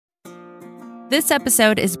This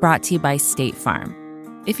episode is brought to you by State Farm.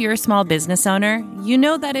 If you're a small business owner, you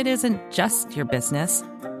know that it isn't just your business,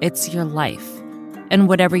 it's your life. And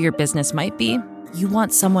whatever your business might be, you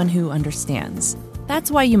want someone who understands. That's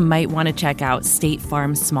why you might want to check out State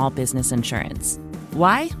Farm Small Business Insurance.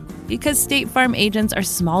 Why? Because State Farm agents are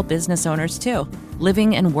small business owners too,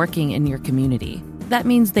 living and working in your community. That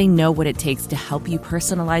means they know what it takes to help you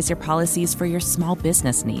personalize your policies for your small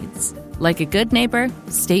business needs. Like a good neighbor,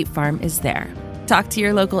 State Farm is there. Talk to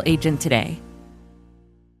your local agent today.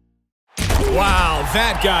 Wow,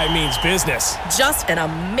 that guy means business. Just an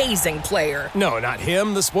amazing player. No, not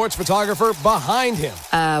him, the sports photographer behind him.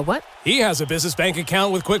 What? He has a business bank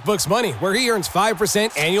account with QuickBooks Money where he earns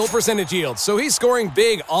 5% annual percentage yield, so he's scoring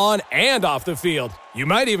big on and off the field. You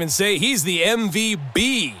might even say he's the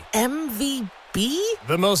MVB. MVP?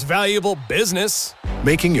 The most valuable business.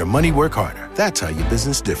 Making your money work harder. That's how you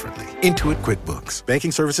business differently. Intuit QuickBooks.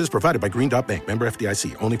 Banking services provided by Green Dot Bank. Member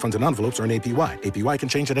FDIC. Only funds and envelopes earn APY. APY can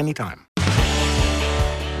change at any time.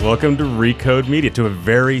 Welcome to Recode Media, to a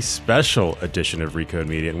very special edition of Recode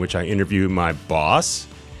Media in which I interview my boss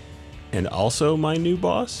and also my new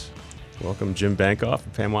boss. Welcome, Jim Bankoff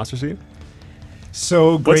and Pam Wasserstein.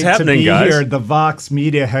 So great What's to be guys? here at the Vox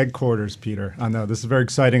Media headquarters, Peter. I know this is very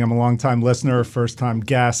exciting. I'm a longtime listener, first-time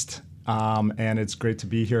guest, and it's great to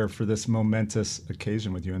be here for this momentous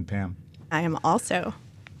occasion with you and Pam. I am also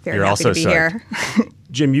very You're happy also to be psyched. here.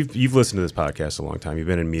 Jim, you've listened to this podcast a long time. You've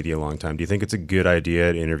been in media a long time. Do you think it's a good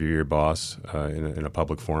idea to interview your boss in a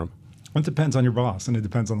public forum? It depends on your boss, and it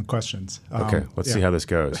depends on the questions. Okay, let's see how this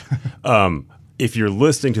goes. If you're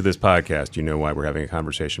listening to this podcast, you know why we're having a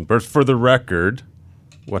conversation. But for the record,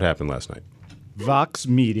 what happened last night? Vox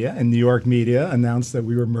Media and New York Media announced that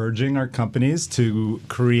we were merging our companies to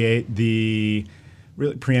create the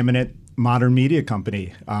really preeminent modern media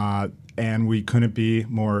company. And we couldn't be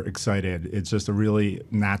more excited. It's just a really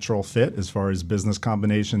natural fit as far as business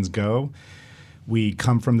combinations go. We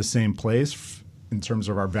come from the same place in terms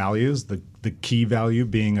of our values, the key value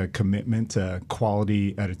being a commitment to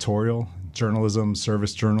quality editorial, journalism,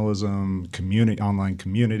 service journalism, online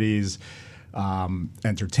communities,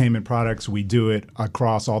 entertainment products. We do it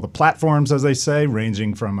across all the platforms, as they say,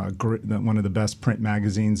 ranging from one of the best print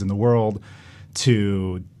magazines in the world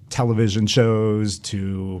to television shows,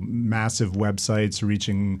 to massive websites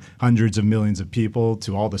reaching hundreds of millions of people,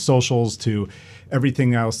 to all the socials, to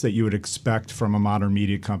everything else that you would expect from a modern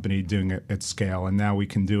media company doing it at scale. And now we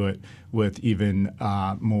can do it with even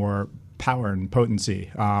more power and potency.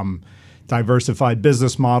 Diversified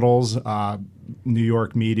business models. New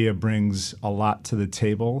York Media brings a lot to the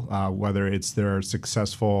table, whether it's their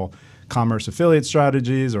successful commerce affiliate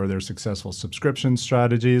strategies or their successful subscription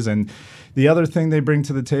strategies. And the other thing they bring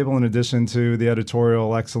to the table, in addition to the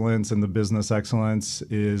editorial excellence and the business excellence,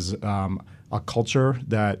 is a culture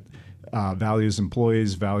that values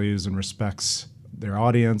employees, values and respects their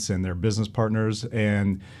audience and their business partners.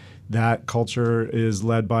 And that culture is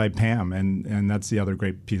led by Pam, and that's the other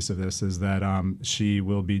great piece of this, is that she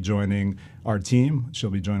will be joining our team. She'll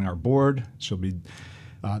be joining our board. She'll be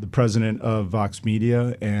the president of Vox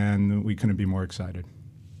Media, and we couldn't be more excited.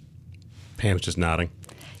 Pam's just nodding.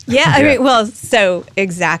 Yeah, I mean, well, so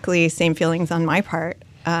exactly same feelings on my part.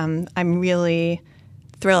 I'm really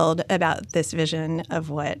thrilled about this vision of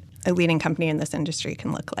what a leading company in this industry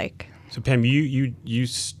can look like. So Pam, you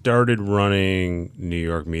started running New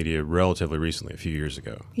York Media relatively recently, a few years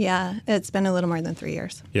ago. Yeah, it's been a little more than 3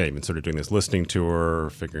 years. Yeah, you've been sort of doing this listening tour,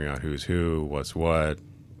 figuring out who's who, what's what,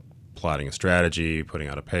 plotting a strategy, putting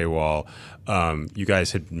out a paywall. You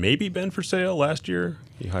guys had maybe been for sale last year.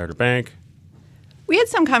 You hired a bank. We had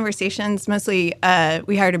some conversations. Mostly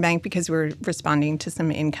we hired a bank because we were responding to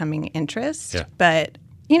some incoming interest. Yeah. But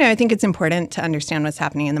I think it's important to understand what's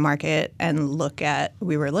happening in the market and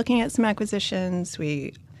we were looking at some acquisitions.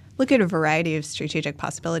 We look at a variety of strategic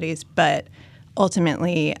possibilities, but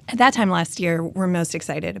ultimately, at that time last year, we're most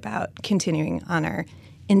excited about continuing on our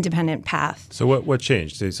independent path. So what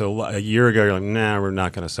changed? So a year ago, you're like, nah, we're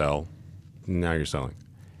not going to sell. Now you're selling.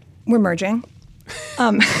 We're merging.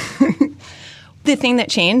 The thing that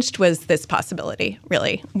changed was this possibility,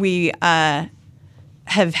 really. We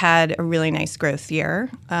have had a really nice growth year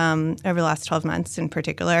over the last 12 months in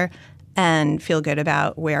particular, and feel good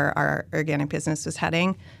about where our organic business was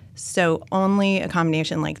heading. So only a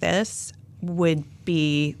combination like this would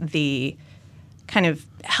be the kind of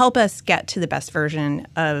help us get to the best version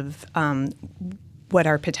of what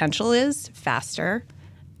our potential is faster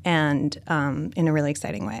and in a really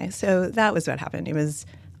exciting way. So that was what happened. It was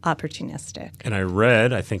opportunistic. And I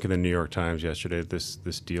read, I think in the New York Times yesterday, this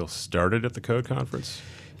deal started at the Code Conference.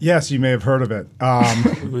 Yes, you may have heard of it.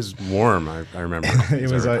 It was warm. I remember.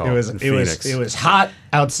 It was hot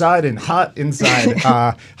outside and hot inside.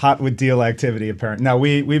 Hot with deal activity, apparently. Now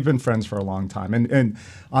we've been friends for a long time, and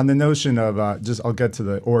on the notion of I'll get to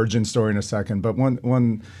the origin story in a second. But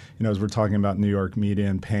one as we're talking about New York media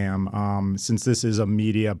and Pam, since this is a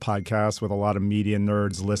media podcast with a lot of media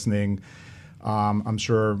nerds listening, I'm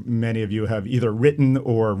sure many of you have either written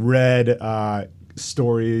or read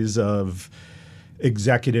stories of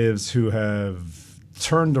executives who have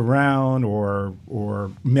turned around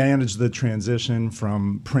or managed the transition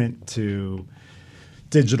from print to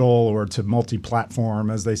digital or to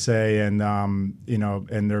multi-platform, as they say, and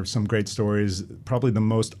and there's some great stories. Probably the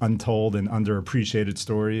most untold and underappreciated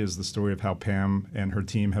story is the story of how Pam and her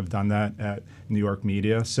team have done that at New York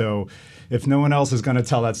Media. So, if no one else is going to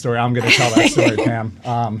tell that story, I'm going to tell that story, Pam.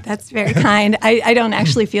 That's very kind. I don't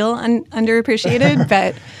actually feel underappreciated,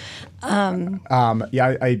 but. You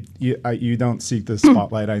don't seek the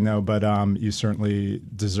spotlight, I know, but you certainly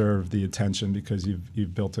deserve the attention because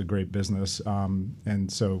you've built a great business,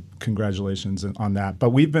 and so congratulations on that. But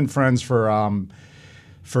we've been friends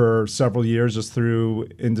for several years, just through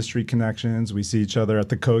industry connections. We see each other at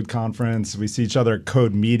the Code Conference. We see each other at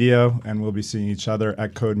Code Media, and we'll be seeing each other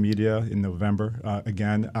at Code Media in November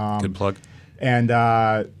again. Good plug. And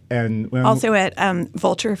also at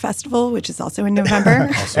Vulture Festival, which is also in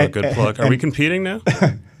November. Also a good plug. Are we competing now?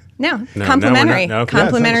 No, complimentary. No, okay.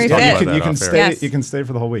 Complimentary fit. You can stay. Yes. You can stay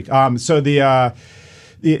for the whole week. So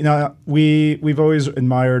we've always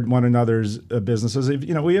admired one another's businesses.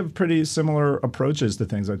 We have pretty similar approaches to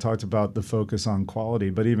things. I talked about the focus on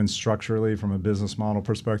quality, but even structurally from a business model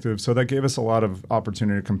perspective. So that gave us a lot of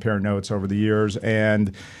opportunity to compare notes over the years.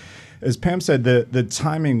 And as Pam said, the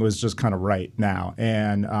timing was just kind of right now.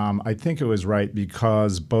 And I think it was right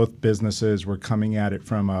because both businesses were coming at it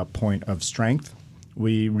from a point of strength.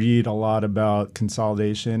 We read a lot about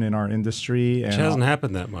consolidation in our industry. Which hasn't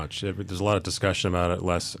happened that much. There's a lot of discussion about it,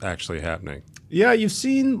 less actually happening. Yeah, you've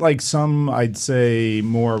seen some, I'd say,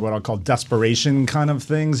 more what I'll call desperation kind of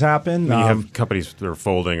things happen. You have companies that are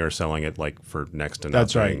folding or selling it for next to nothing.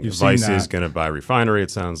 That's right. Vice is going to buy refinery, it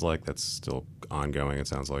sounds like. That's still ongoing, it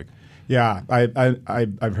sounds like. Yeah,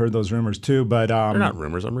 I've heard those rumors too, but they're not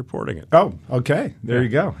rumors. I'm reporting it. Oh, okay, there you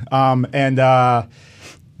go.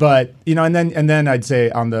 But and then I'd say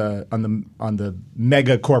on the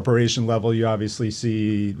mega corporation level, you obviously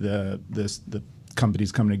see the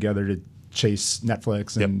companies coming together to chase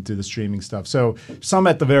Netflix and do the streaming stuff. So some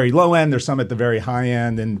at the very low end, there's some at the very high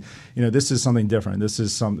end, and this is something different. This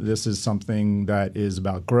is something that is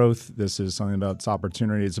about growth. This is something about its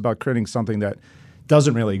opportunity. It's about creating something that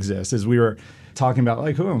doesn't really exist. As we were talking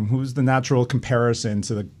about, who's the natural comparison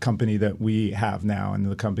to the company that we have now and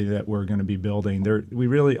the company that we're going to be building? We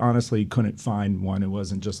really honestly couldn't find one. It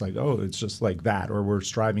wasn't just it's just like that, or we're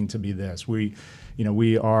striving to be this. We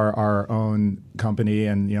are our own company,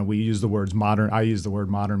 and we use the words modern. I use the word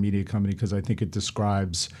modern media company because I think it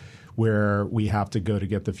describes where we have to go to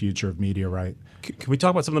get the future of media right. Can we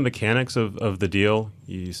talk about some of the mechanics of the deal?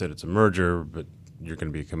 You said it's a merger, but you're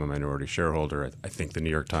going to become a minority shareholder. I think the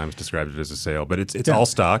New York Times described it as a sale, but it's all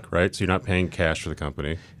stock, right? So you're not paying cash for the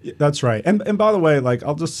company. That's right. And by the way,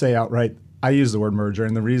 I'll just say outright, I use the word merger,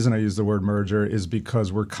 and the reason I use the word merger is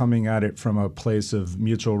because we're coming at it from a place of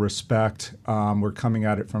mutual respect. We're coming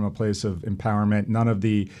at it from a place of empowerment. None of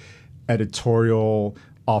the editorial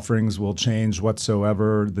offerings will change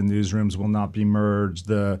whatsoever. The newsrooms will not be merged.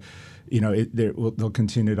 They'll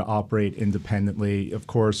continue to operate independently. Of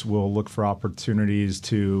course, we'll look for opportunities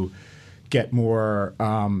to get more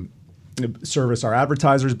service our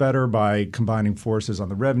advertisers better by combining forces on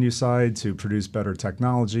the revenue side, to produce better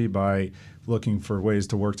technology by looking for ways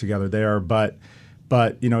to work together there. But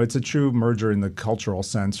it's a true merger in the cultural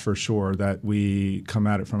sense for sure, that we come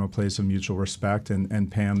at it from a place of mutual respect.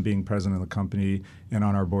 And Pam being president of the company and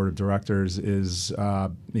on our board of directors is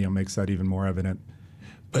makes that even more evident.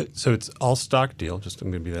 But so it's all stock deal. Just I'm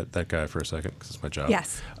going to be that guy for a second because it's my job.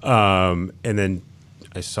 Yes. And then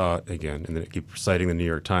I saw it again, and then I keep citing the New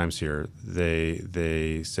York Times here.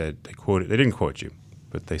 They said they didn't quote you,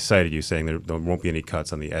 but they cited you saying there won't be any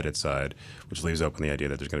cuts on the edit side, which leaves open the idea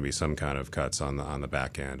that there's going to be some kind of cuts on the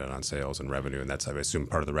back end and on sales and revenue, and that's, I assume,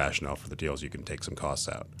 part of the rationale for the deals. You can take some costs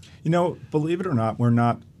out. Believe it or not, we're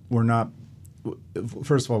not.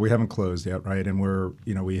 First of all, we haven't closed yet, right? And we're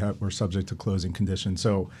subject to closing conditions,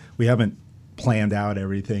 so we haven't planned out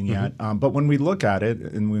everything yet. But when we look at it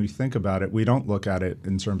and when we think about it, we don't look at it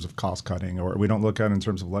in terms of cost cutting, or we don't look at it in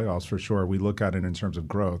terms of layoffs for sure. We look at it in terms of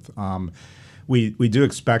growth. We do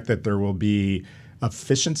expect that there will be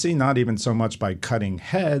efficiency, not even so much by cutting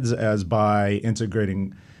heads as by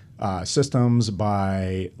integrating systems,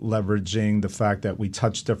 by leveraging the fact that we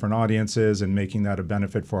touch different audiences and making that a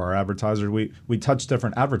benefit for our advertisers. We touch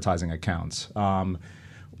different advertising accounts.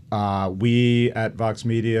 We at Vox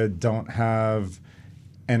Media don't have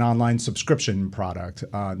an online subscription product.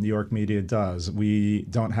 New York Media does. We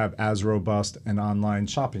don't have as robust an online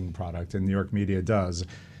shopping product, and New York Media does.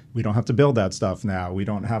 We don't have to build that stuff now. We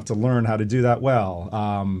don't have to learn how to do that well.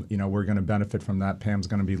 We're going to benefit from that. Pam's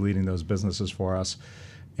going to be leading those businesses for us,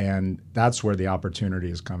 and that's where the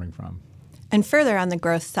opportunity is coming from. And further on the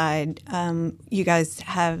growth side, you guys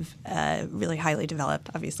have a really highly developed,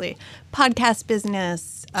 obviously, podcast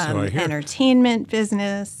business, entertainment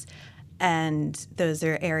business, and those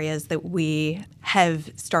are areas that we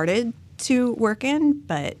have started to work in,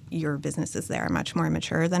 but your businesses there are much more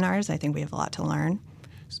mature than ours. I think we have a lot to learn.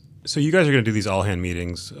 So you guys are going to do these all-hand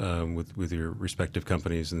meetings with your respective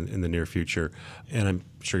companies in the near future, and I'm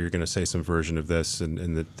sure you're going to say some version of this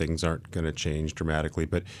and that things aren't going to change dramatically.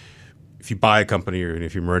 But if you buy a company or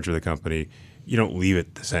if you merge with a company, you don't leave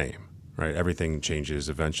it the same, right? Everything changes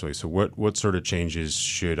eventually. So what sort of changes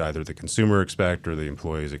should either the consumer expect or the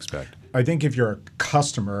employees expect? I think if you're a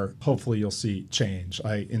customer, hopefully you'll see change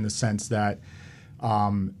in the sense that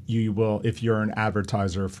you will, if you're an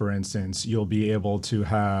advertiser, for instance, you'll be able to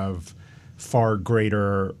have far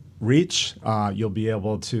greater reach. You'll be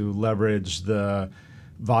able to leverage the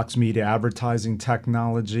Vox Media advertising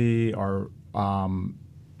technology or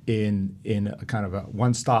in a kind of a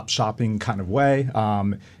one-stop shopping kind of way.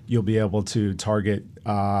 You'll be able to target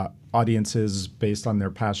audiences based on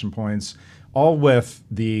their passion points, all with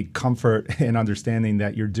the comfort and understanding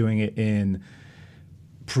that you're doing it in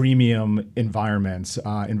premium environments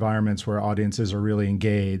where audiences are really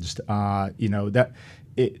engaged.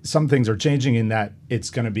 Some things are changing in that it's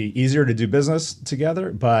going to be easier to do business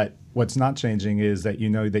together, but what's not changing is that you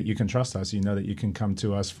know that you can trust us. You know that you can come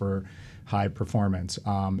to us for high performance.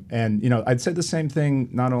 I'd say the same thing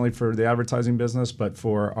not only for the advertising business, but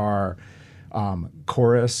for our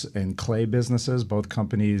Chorus and Clay businesses. Both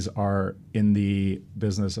companies are in the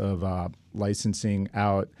business of licensing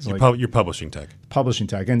out. Your publishing tech. Publishing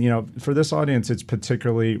tech. And, for this audience, it's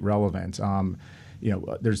particularly relevant.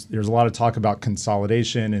 There's a lot of talk about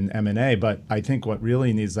consolidation and M&A, but I think what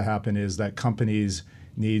really needs to happen is that companies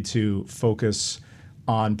need to focus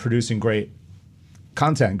on producing great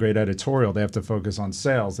content, great editorial. They have to focus on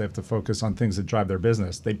sales. They have to focus on things that drive their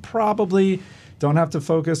business. They probably don't have to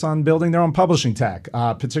focus on building their own publishing tech,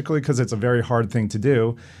 particularly because it's a very hard thing to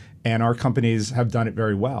do. And our companies have done it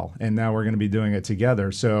very well. And now we're going to be doing it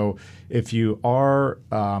together. So if you are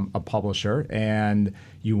a publisher and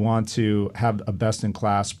you want to have a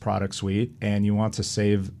best-in-class product suite and you want to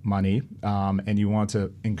save money and you want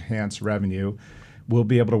to enhance revenue, we'll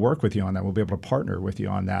be able to work with you on that. We'll be able to partner with you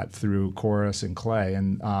on that through Chorus and Clay.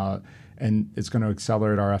 And it's going to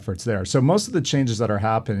accelerate our efforts there. So most of the changes that are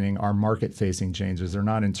happening are market-facing changes. They're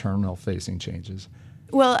not internal-facing changes.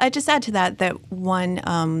 Well, I just add to that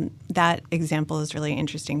that example is really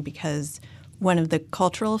interesting because one of the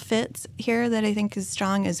cultural fits here that I think is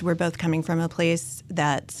strong is we're both coming from a place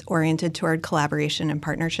that's oriented toward collaboration and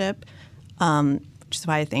partnership, which is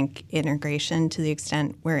why I think integration, to the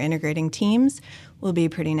extent we're integrating teams, will be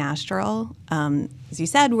pretty natural. As you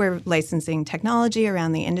said, we're licensing technology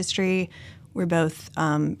around the industry. We're both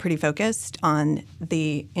pretty focused on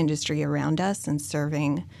the industry around us and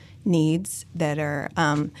serving needs that are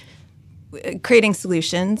creating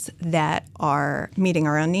solutions that are meeting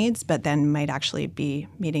our own needs, but then might actually be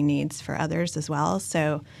meeting needs for others as well.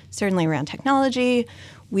 So certainly around technology,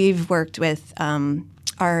 we've worked with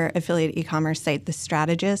our affiliate e-commerce site, The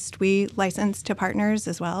Strategist. We license to partners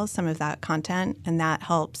as well, some of that content, and that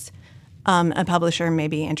helps a publisher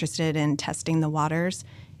maybe interested in testing the waters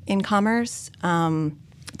in commerce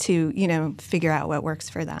to figure out what works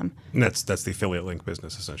for them. And that's the affiliate link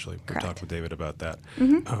business, essentially. Correct. We talked with David about that.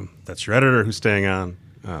 Mm-hmm. That's your editor who's staying on.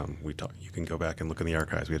 You can go back and look in the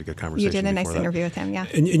archives. We had a good conversation. You did a nice interview with him, yeah.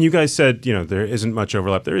 And you guys said, there isn't much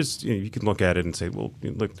overlap. There is, you can look at it and say, well,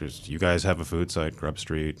 look, you guys have a food site, Grub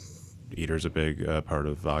Street. Eater's a big part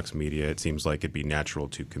of Vox Media. It seems like it'd be natural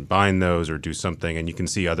to combine those or do something. And you can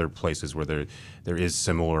see other places where there is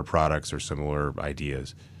similar products or similar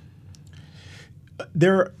ideas.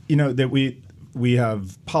 That we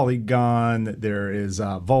have Polygon. There is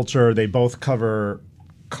Vulture. They both cover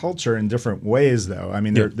culture in different ways, though. I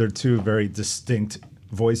mean, they're two very distinct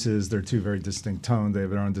voices. They're two very distinct tones. They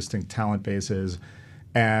have their own distinct talent bases,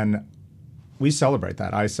 and we celebrate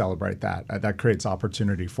that. I celebrate that. That creates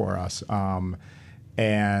opportunity for us, and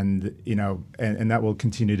that will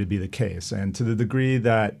continue to be the case. And to the degree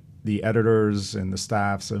that the editors and the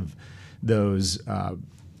staffs of those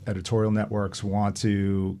editorial networks want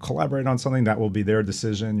to collaborate on something, that will be their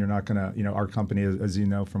decision. You're not going to, our company, as you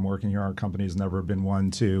know from working here, our company has never been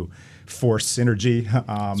one to force synergy.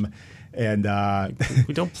 And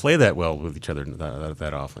we don't play that well with each other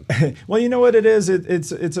that often. Well, you know what it is?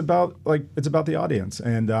 It's about the audience,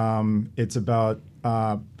 and it's about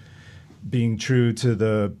being true to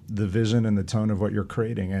the vision and the tone of what you're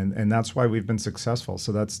creating, and that's why we've been successful.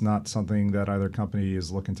 So that's not something that either company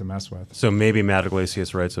is looking to mess with. So maybe Matt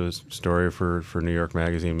Iglesias writes a story for New York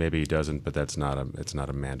Magazine, maybe he doesn't, but it's not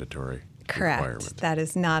a mandatory requirement. That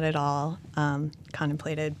is not at all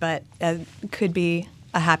contemplated, but could be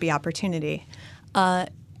a happy opportunity.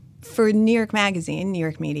 For New York Magazine, New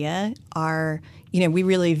York Media, we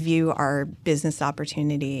really view our business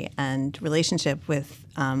opportunity and relationship with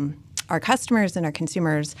our customers and our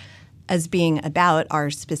consumers as being about our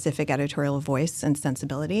specific editorial voice and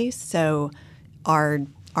sensibility. So our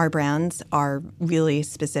brands are really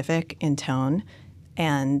specific in tone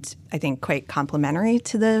and I think quite complementary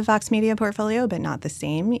to the Vox Media portfolio, but not the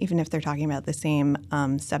same, even if they're talking about the same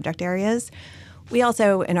subject areas. We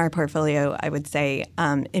also, in our portfolio, I would say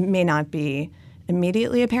it may not be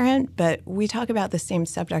immediately apparent, but we talk about the same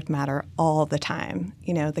subject matter all the time.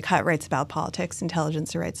 The Cut writes about politics,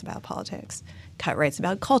 Intelligencer writes about politics, Cut writes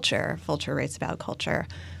about culture, Vulture writes about culture.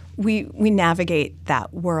 We navigate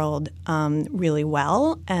that world really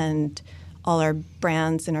well, and all our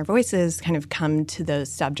brands and our voices kind of come to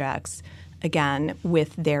those subjects, again,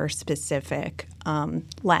 with their specific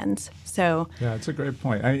lens. So yeah, it's a great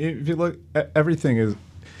point. If you look, everything is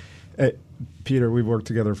Peter, we've worked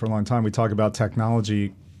together for a long time. We talk about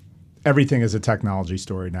technology. Everything is a technology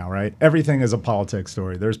story now, right? Everything is a politics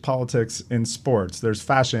story. There's politics in sports. There's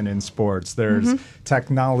fashion in sports. There's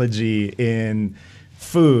technology in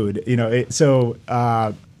food. You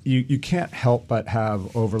can't help but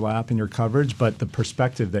have overlap in your coverage, but the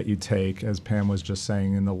perspective that you take, as Pam was just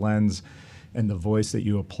saying, in the lens and the voice that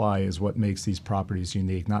you apply is what makes these properties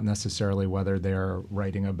unique, not necessarily whether they're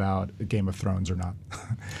writing about Game of Thrones or not.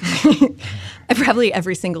 Probably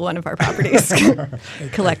every single one of our properties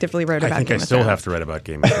collectively wrote about Game of Thrones. I still have to write about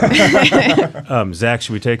Game of Thrones. Zach,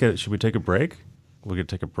 should we take a break? We're going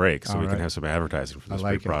to take a break so we can have some advertising for this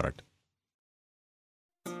great product.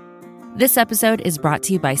 This episode is brought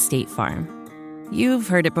to you by State Farm. You've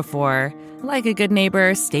heard it before. Like a good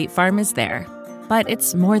neighbor, State Farm is there. But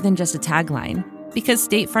it's more than just a tagline, because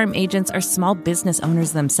State Farm agents are small business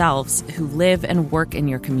owners themselves who live and work in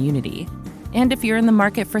your community. And if you're in the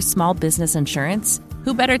market for small business insurance,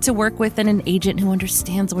 who better to work with than an agent who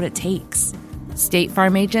understands what it takes? State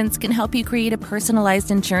Farm agents can help you create a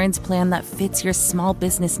personalized insurance plan that fits your small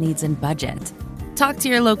business needs and budget. Talk to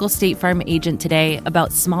your local State Farm agent today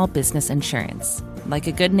about small business insurance. Like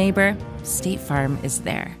a good neighbor, State Farm is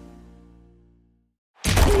there.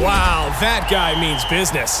 Wow, that guy means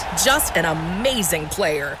business. Just an amazing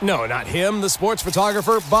player. No, not him, the sports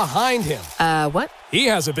photographer behind him. What? He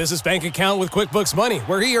has a business bank account with QuickBooks Money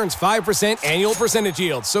where he earns 5% annual percentage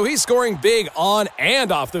yield, so he's scoring big on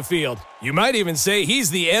and off the field. You might even say he's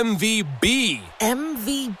the MVB.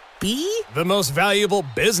 MVB? The most valuable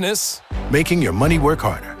business. Making your money work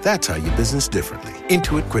harder. That's how you business differently.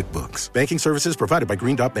 Intuit QuickBooks. Banking services provided by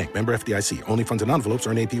Green Dot Bank. Member FDIC. Only funds and envelopes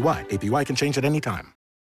earn APY. APY can change at any time.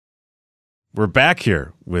 We're back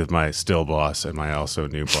here with my still boss and my also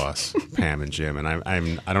new boss, Pam and Jim. And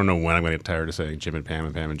I don't know when I'm going to get tired of saying Jim and Pam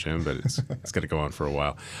and Jim, but it's going to go on for a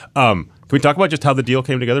while. Can we talk about just how the deal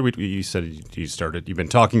came together? You said you've been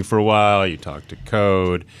talking for a while. You talked to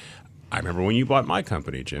Code. I remember when you bought my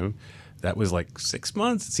company, Jim. That was like 6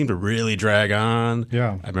 months. It seemed to really drag on.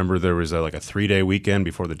 Yeah. I remember there was a 3-day weekend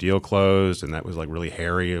before the deal closed, and that was like really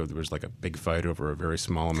hairy. There was like a big fight over a very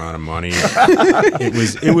small amount of money.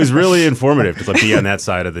 It was really informative to be on that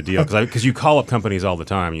side of the deal because you call up companies all the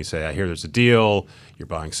time. And you say, I hear there's a deal. You're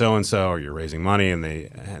buying so and so, or you're raising money, and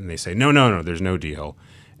they say, no, there's no deal.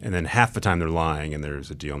 And then half the time they're lying, and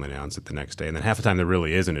there's a deal, and they announce it the next day. And then half the time there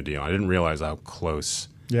really isn't a deal. I didn't realize how close.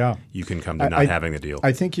 Yeah, you can come to not having the deal.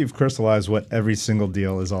 I think you've crystallized what every single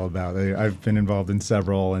deal is all about. I've been involved in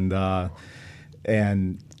several, and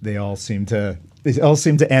they all seem to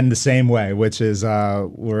end the same way, which is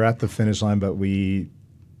we're at the finish line, but we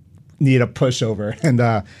need a pushover.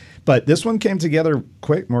 And but this one came together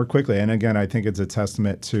more quickly. And again, I think it's a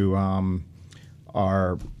testament to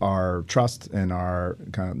our trust and our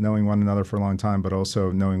kind of knowing one another for a long time, but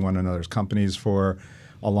also knowing one another's companies for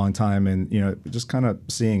a long time, and just kind of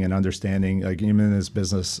seeing and understanding. Like, even in this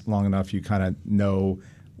business long enough, you kind of know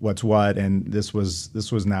what's what, and this was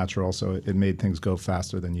natural, so it made things go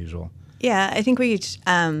faster than usual. Yeah, I think we each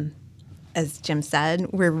as Jim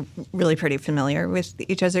said, we're really pretty familiar with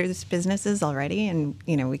each other's businesses already, and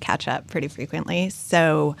we catch up pretty frequently.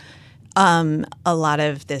 So a lot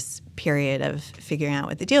of this period of figuring out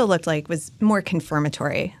what the deal looked like was more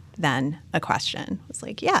confirmatory than a question. It was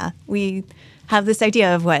like, yeah, we have this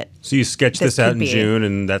idea of what. So you sketched this out in be. June,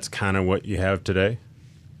 and that's kind of what you have today?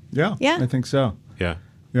 Yeah, I think so. Yeah.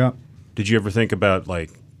 Yeah. Did you ever think about,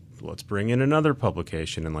 like, let's bring in another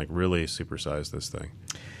publication and, like, really supersize this thing?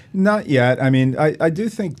 Not yet. I mean, I do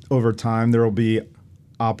think over time there will be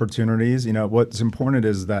opportunities. What's important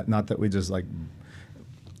is that not that we just, like,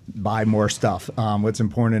 buy more stuff. What's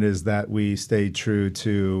important is that we stay true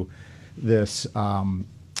to this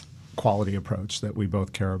quality approach that we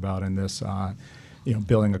both care about, and this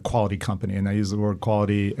building a quality company. And I use the word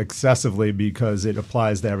quality excessively because it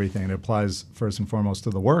applies to everything. It applies first and foremost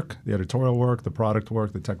to the work, the editorial work, the product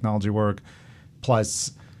work, the technology work.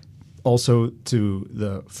 Applies also to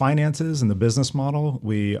the finances and the business model.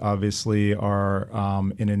 We obviously are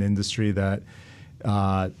in an industry that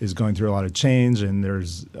is going through a lot of change, and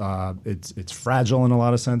there's it's fragile in a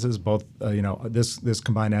lot of senses. Both this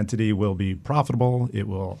combined entity will be profitable. It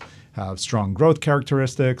will have strong growth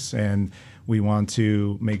characteristics, and we want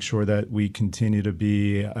to make sure that we continue to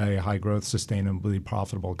be a high growth, sustainably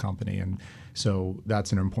profitable company. And so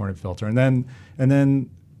that's an important filter. And then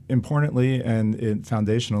importantly and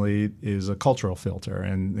foundationally is a cultural filter.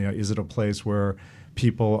 And is it a place where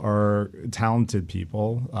people are talented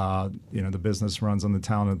people? The business runs on the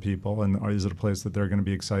talented people, and is it a place that they're going to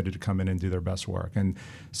be excited to come in and do their best work? And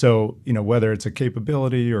so, whether it's a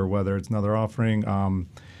capability or whether it's another offering,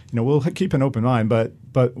 we'll keep an open mind. But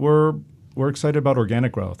we're excited about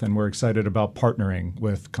organic growth, and we're excited about partnering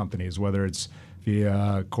with companies, whether it's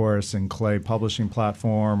via Chorus and Clay publishing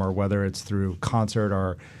platform, or whether it's through Concert,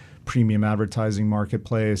 our premium advertising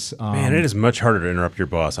marketplace. Man, it is much harder to interrupt your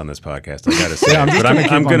boss on this podcast, I got to say. Yeah,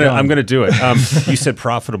 I'm gonna do it. You said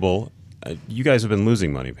profitable. You guys have been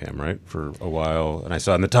losing money, Pam, right, for a while. And I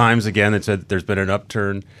saw in the Times again that said there's been an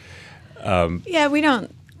upturn. Yeah, we don't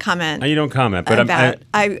comment. You don't comment, but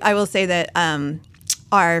I will say that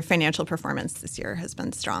our financial performance this year has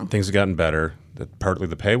been strong. Things have gotten better. Partly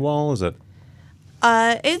the paywall, is it?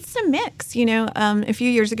 It's a mix. A few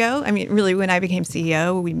years ago, really when I became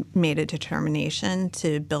CEO, we made a determination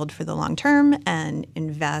to build for the long term and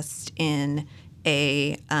invest in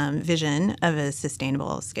a vision of a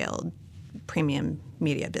sustainable, scaled premium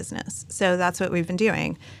media business. So that's what we've been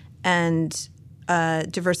doing. And revenue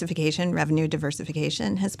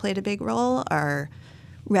diversification has played a big role. Our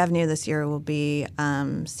revenue this year will be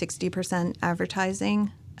 60%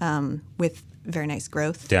 advertising with very nice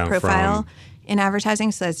growth profile in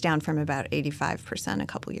advertising. So that's down from about 85% a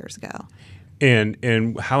couple years ago.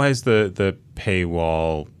 And how has the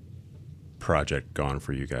paywall project gone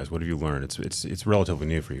for you guys? What have you learned? It's relatively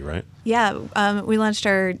new for you, right? Yeah, we launched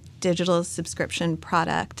our digital subscription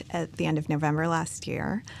product at the end of November last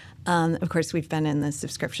year. Of course, we've been in the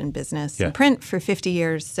subscription business in print for 50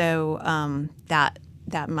 years, so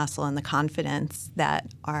that muscle and the confidence that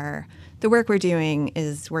the work we're doing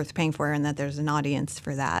is worth paying for, and that there's an audience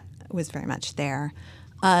for that was very much there.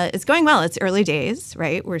 It's going well. It's early days,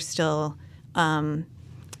 right? We're still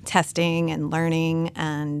testing and learning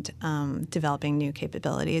and developing new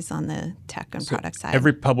capabilities on the tech and product side.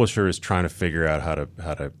 Every publisher is trying to figure out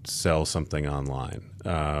how to sell something online.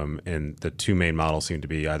 And the two main models seem to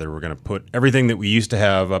be either we're going to put everything that we used to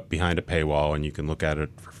have up behind a paywall and you can look at it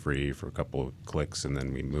for free for a couple of clicks and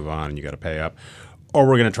then we move on and you got to pay up, or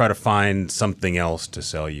we're going to try to find something else to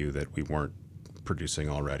sell you that we weren't producing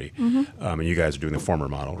already. Mm-hmm. And you guys are doing the former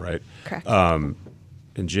model, right? Correct.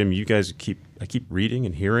 And Jim, you guys I keep reading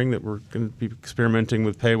and hearing that we're going to be experimenting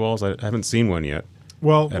with paywalls. I haven't seen one yet.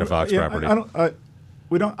 Well, at a Vox property.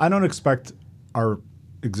 I don't expect our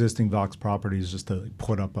existing Vox properties just to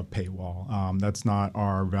put up a paywall. That's not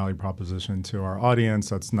our value proposition to our audience.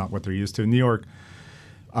 That's not what they're used to. New York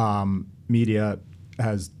media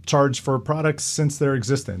has charged for products since their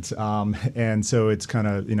existence, and so it's kind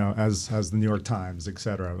of as the New York Times, et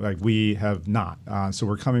cetera. Like we have not. So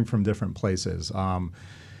we're coming from different places.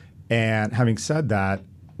 And having said that,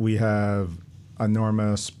 we have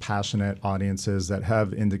enormous, passionate audiences that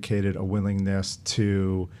have indicated a willingness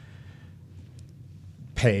to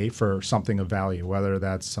pay for something of value, whether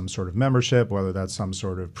that's some sort of membership, whether that's some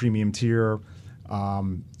sort of premium tier.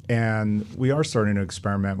 And we are starting to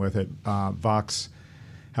experiment with it. Vox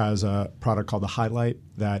has a product called The Highlight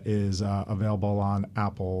that is available on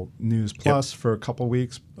Apple News Plus for a couple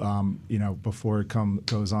weeks, before it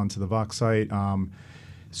goes on to the Vox site.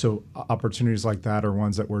 So opportunities like that are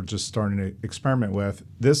ones that we're just starting to experiment with.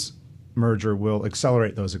 This merger will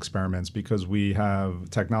accelerate those experiments because we have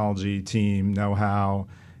technology, team, know-how,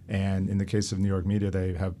 and in the case of New York Media,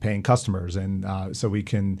 they have paying customers, and so we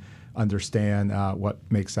can understand what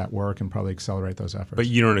makes that work and probably accelerate those efforts. But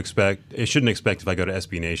you shouldn't expect if I go to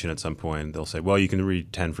SB Nation at some point, they'll say, well, you can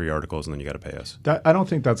read 10 free articles and then you got to pay us. I don't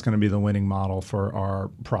think that's going to be the winning model for our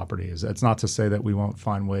properties. It's not to say that we won't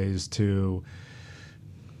find ways to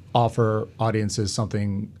offer audiences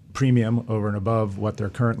something premium over and above what they're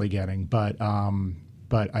currently getting, but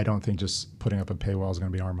I don't think just putting up a paywall is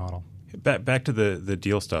going to be our model. Back to the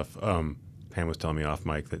deal stuff. Pam was telling me off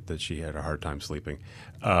mic that she had a hard time sleeping.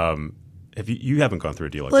 You haven't gone through a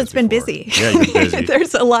deal like this it's been before. busy. Yeah, you've been busy.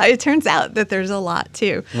 There's a lot. It turns out that there's a lot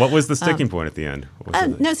too. What was the sticking point at the end?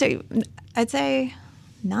 So I'd say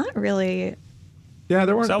not really. Yeah,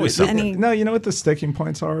 there weren't always any. No, you know what the sticking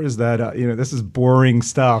points are is that this is boring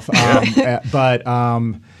stuff, but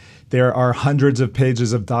there are hundreds of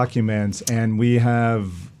pages of documents, and we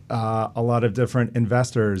have a lot of different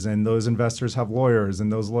investors, and those investors have lawyers,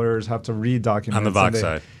 and those lawyers have to read documents on the Vox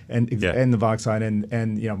side, and the Vox side,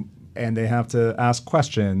 and they have to ask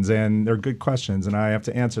questions, and they're good questions, and I have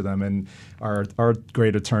to answer them, and our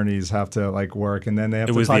great attorneys have to work, and then they have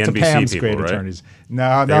to talk to Pam's great attorneys.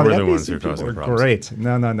 No, they were the NBC ones who were causing problems. Great.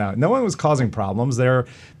 No one was causing problems. They're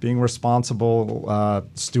being responsible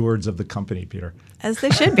stewards of the company, Peter. As they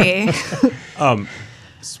should be.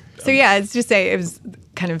 It's just say it was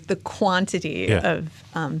kind of the quantity of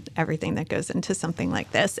everything that goes into something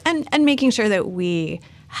like this, and making sure that we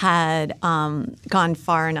had gone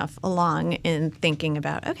far enough along in thinking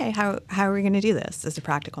about, okay, how are we going to do this as a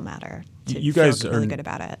practical matter? You guys feel really good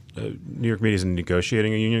about it. New York Media is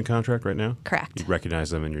negotiating a union contract right now? Correct. You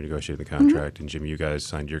recognize them and you're negotiating the contract. And Jimmy, you guys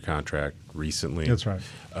signed your contract recently. That's right.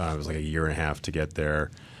 It was like a year and a half to get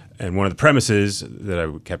there. And one of the premises that I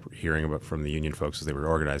kept hearing about from the union folks as they were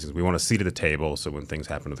organizing is we want a seat at the table so when things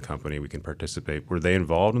happen to the company, we can participate. Were they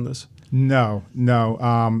involved in this? No.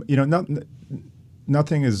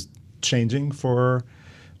 Nothing is changing for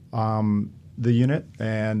the unit,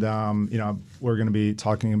 and we're going to be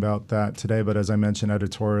talking about that today. But as I mentioned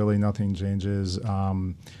editorially, nothing changes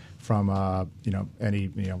from any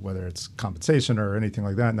whether it's compensation or anything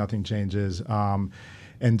like that. Nothing changes,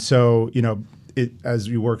 and so as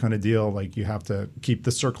you work on a deal, you have to keep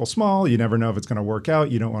the circle small. You never know if it's going to work out.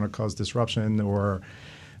 You don't want to cause disruption or.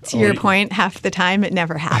 To your point, half the time it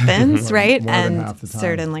never happens, right? More and than half the time.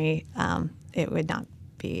 Certainly it would not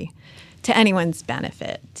be to anyone's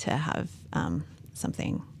benefit to have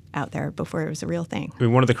something out there before it was a real thing. I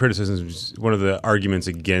mean, one of the criticisms, one of the arguments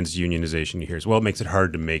against unionization you hear is, well, it makes it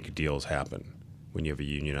hard to make deals happen when you have a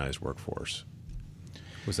unionized workforce.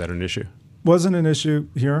 Was that an issue? Wasn't an issue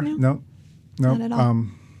here. No. Not at all.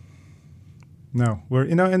 No,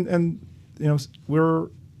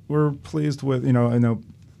 we're pleased with I know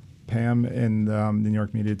Pam and the New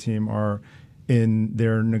York Media team are in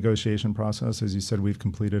their negotiation process. As you said, we've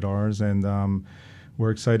completed ours, and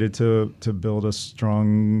we're excited to build a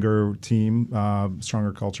stronger team,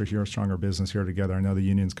 stronger culture here, stronger business here together. I know the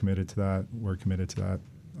union's committed to that. We're committed to that.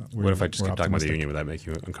 What if I just kept talking about the union? Would that make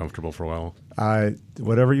you uncomfortable for a while?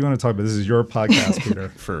 Whatever you want to talk about. This is your podcast, Peter.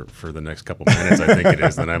 For the next couple minutes, I think it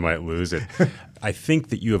is. Then I might lose it. I think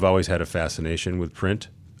that you have always had a fascination with print,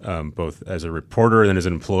 both as a reporter and then as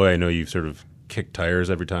an employee. I know you've sort of kicked tires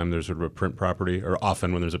every time there's sort of a print property, or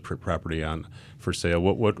often when there's a print property on for sale.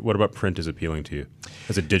 What about print is appealing to you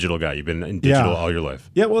as a digital guy? You've been in digital all your life.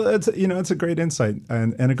 Yeah, well, it's a great insight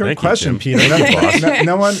and a great question, Peter. Peter.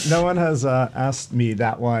 No one has asked me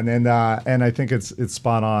that one, and I think it's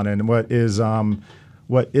spot on. And what is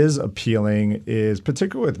appealing is,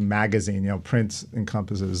 particularly with magazine, print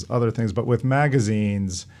encompasses other things, but with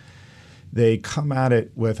magazines, they come at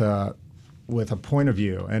it with a point of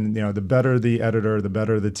view, and the better the editor, the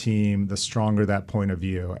better the team, the stronger that point of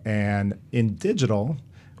view. And in digital,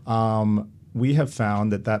 we have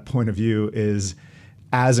found that point of view is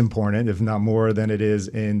as important, if not more, than it is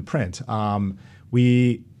in print.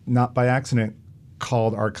 We, not by accident,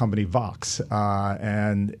 called our company Vox,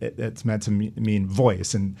 and it's meant to mean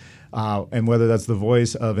voice, and whether that's the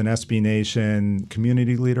voice of an SB Nation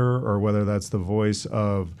community leader, or whether that's the voice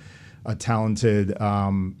of a talented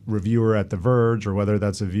reviewer at The Verge, or whether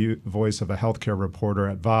that's a voice of a healthcare reporter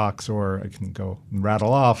at Vox, or I can go and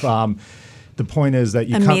rattle off. The point is that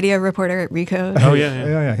media reporter at Recode. Oh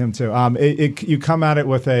yeah, him too. You come at it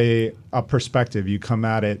with a perspective. You come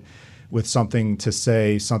at it with something to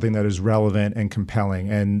say, something that is relevant and compelling.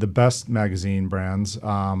 And the best magazine brands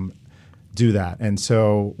do that. And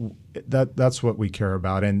so that's what we care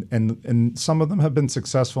about. And some of them have been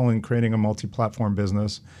successful in creating a multi-platform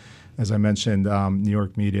business. as I mentioned, New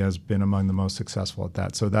York media has been among the most successful at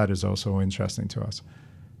that. So that is also interesting to us.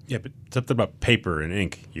 Yeah, but something about paper and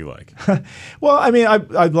ink you like. Well, I mean, I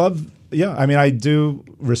love, yeah, I mean, I do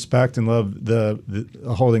respect and love the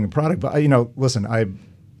holding the product. But, listen, I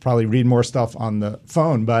probably read more stuff on the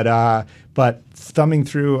phone, but thumbing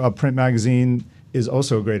through a print magazine is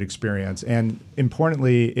also a great experience. And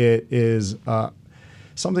importantly, it is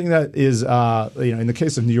something that is, in the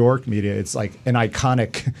case of New York media, it's like an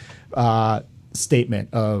iconic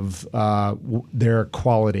statement of their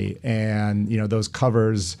quality, and those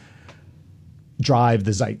covers drive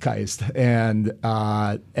the zeitgeist,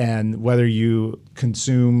 and whether you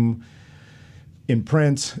consume in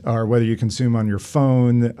print or whether you consume on your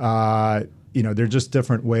phone, they're just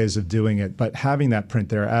different ways of doing it. But having that print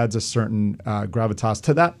there adds a certain gravitas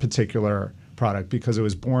to that particular product because it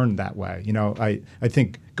was born that way. I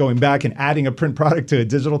think going back and adding a print product to a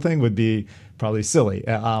digital thing would be probably silly.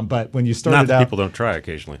 But when you started out, people don't try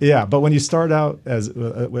occasionally. Yeah, but when you start out as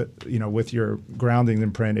with your grounding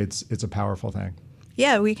in print, it's a powerful thing.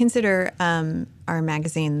 Yeah, we consider our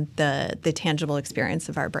magazine the tangible experience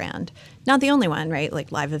of our brand. Not the only one, right?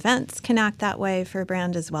 Like live events can act that way for a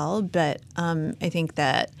brand as well. But I think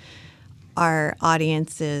that our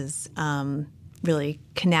audiences really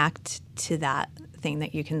connect to that thing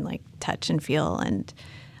that you can like touch and feel and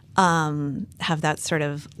have that sort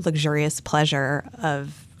of luxurious pleasure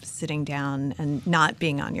of sitting down and not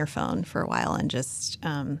being on your phone for a while and just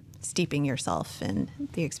steeping yourself in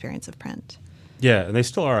the experience of print. Yeah, and they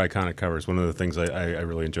still are iconic covers. One of the things I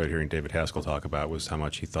really enjoyed hearing David Haskell talk about was how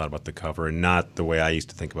much he thought about the cover, and not the way I used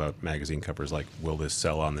to think about magazine covers, like will this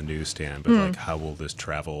sell on the newsstand, but like how will this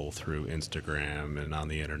travel through Instagram and on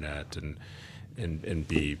the internet and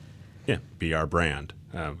be our brand,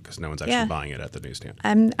 because no one's actually buying it at the newsstand.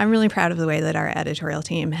 I'm really proud of the way that our editorial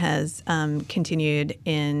team has continued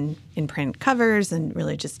in print covers and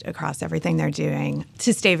really just across everything they're doing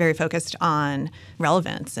to stay very focused on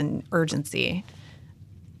relevance and urgency.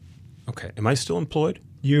 Okay, am I still employed?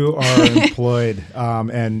 You are employed,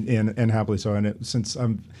 and happily so. And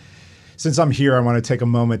since I'm here, I want to take a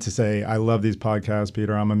moment to say I love these podcasts,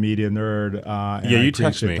 Peter. I'm a media nerd. And you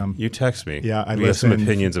text me. You text me. Yeah, I we have some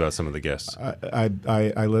opinions about some of the guests.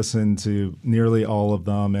 I listen to nearly all of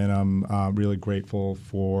them, and I'm really grateful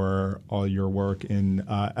for all your work in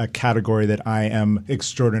a category that I am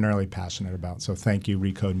extraordinarily passionate about. So thank you,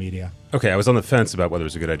 Recode Media. Okay, I was on the fence about whether it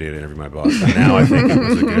was a good idea to interview my boss, but now I think it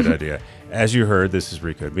was a good idea. As you heard, this is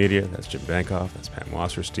Recode Media. That's Jim Bankoff. That's Pam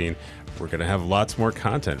Wasserstein. We're going to have lots more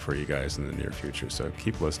content for you guys in the near future, so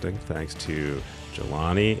keep listening. Thanks to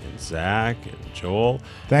Jelani and Zach and Joel.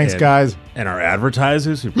 Thanks, guys. And our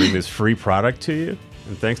advertisers who bring this free product to you.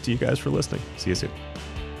 And thanks to you guys for listening. See you soon.